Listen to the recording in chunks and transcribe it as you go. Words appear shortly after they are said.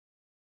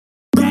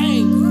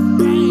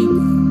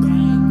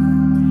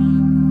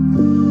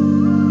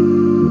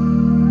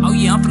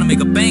make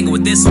a banger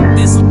with this.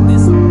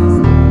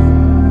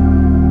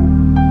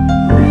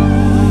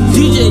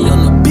 DJ on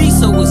the beat,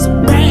 so it's a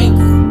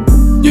banger.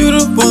 You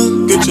the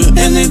one, get you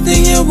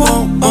anything you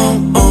want,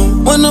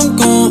 when I'm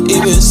gone,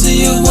 even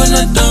see you when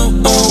I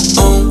don't,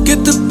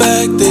 Get the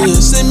bag, then you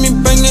see me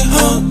bring it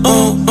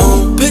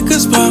home, Pick a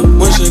spot,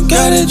 once you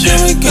got it,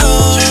 then we go.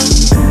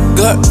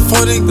 Got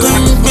 40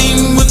 green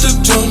bean with the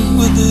drum,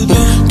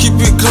 keep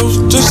it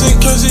close, just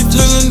in case he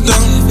feeling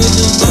down.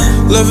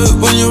 Love it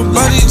when your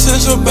body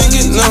tense, so bang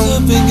it now.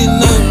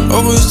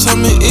 Always tell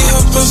me eat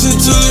her pussy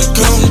till it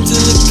come.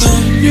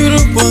 You the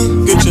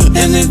one, get you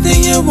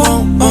anything you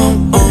want,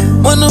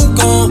 when I'm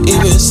gone,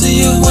 even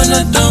see you when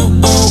I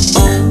don't,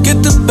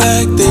 Get the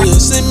bag, then you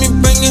see me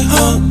bring it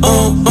home,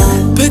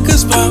 Pick a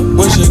spot,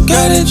 once you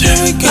got it,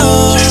 then we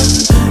go.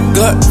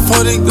 Got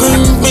 40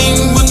 green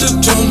bean with the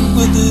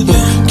drum,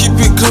 keep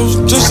it close,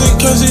 just in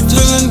case he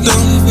feeling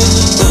down.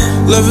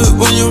 Love it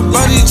when your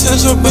body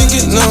tense, so bang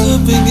it now.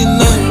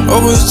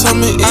 Always tell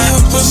me eat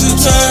her pussy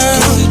till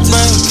it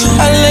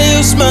come. I let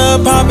you smile,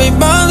 popping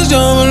bottles,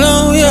 you're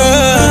alone,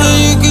 yeah.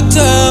 You can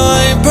tell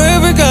I ain't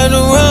perfect, I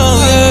know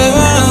wrong,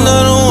 yeah. And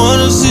I don't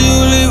wanna see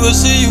you leave or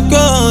see you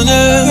gone,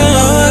 yeah.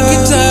 I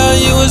can tell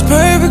you was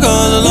perfect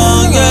all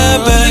along, yeah.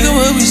 Back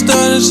when we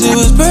started, she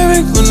was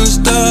perfect from the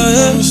start,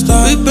 yeah.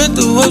 We been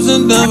through ups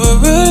and downs,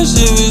 but real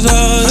shit was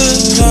hard,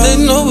 yeah.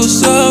 They know what's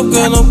up,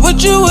 girl, I'm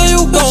with you where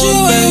you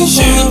going, babe.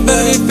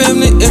 Baby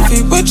family, if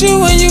he with you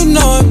when you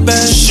know it,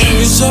 babe.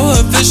 You so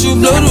official,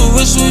 blow the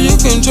whistle, you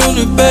control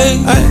it, babe.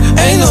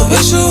 Ain't no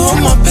issue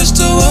on my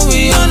pistol when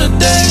we on a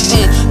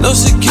date. No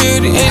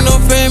security, ain't no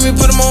family,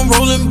 put them on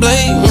rolling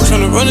blade. I'm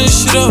tryna run this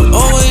shit up,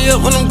 all the way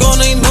up when I'm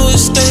gone, ain't no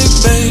escape,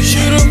 babe.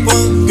 You the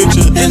one, get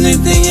you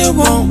anything you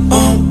want,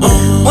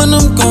 when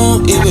I'm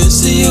gone, even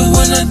see you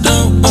when I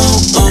don't,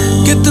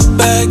 Get the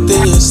bag,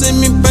 then you see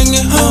me bring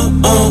it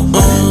home,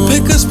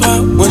 Pick a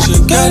spot, once you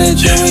got it,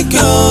 then we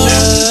go.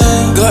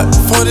 Got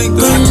 40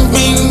 green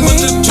bean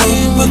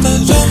with the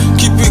drum,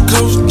 keep it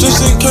close,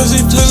 just in case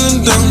he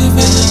feeling down.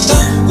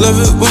 Love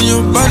it when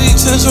your body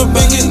tense, so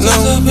bang it now.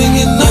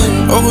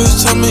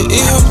 Always tell me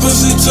eat her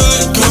pussy till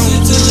it come.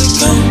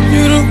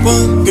 You the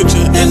one, get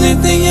you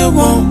anything you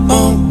want,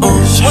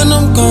 when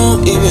I'm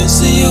gone, even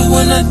see you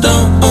when I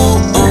don't,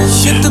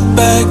 Get the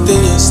bag,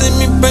 then you see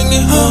me bring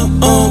it home,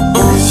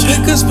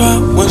 Pick a spot,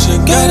 once you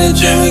got it,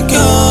 then we go.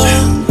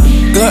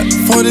 Got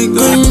 40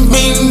 green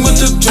bean with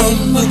the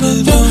drum,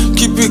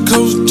 keep it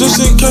close,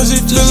 just in case he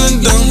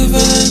feeling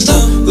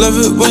down. Love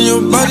it when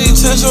your body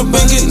tense, so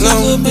bang it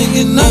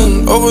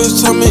now.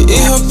 Always tell me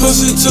eat her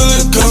pussy till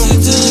it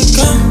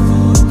come.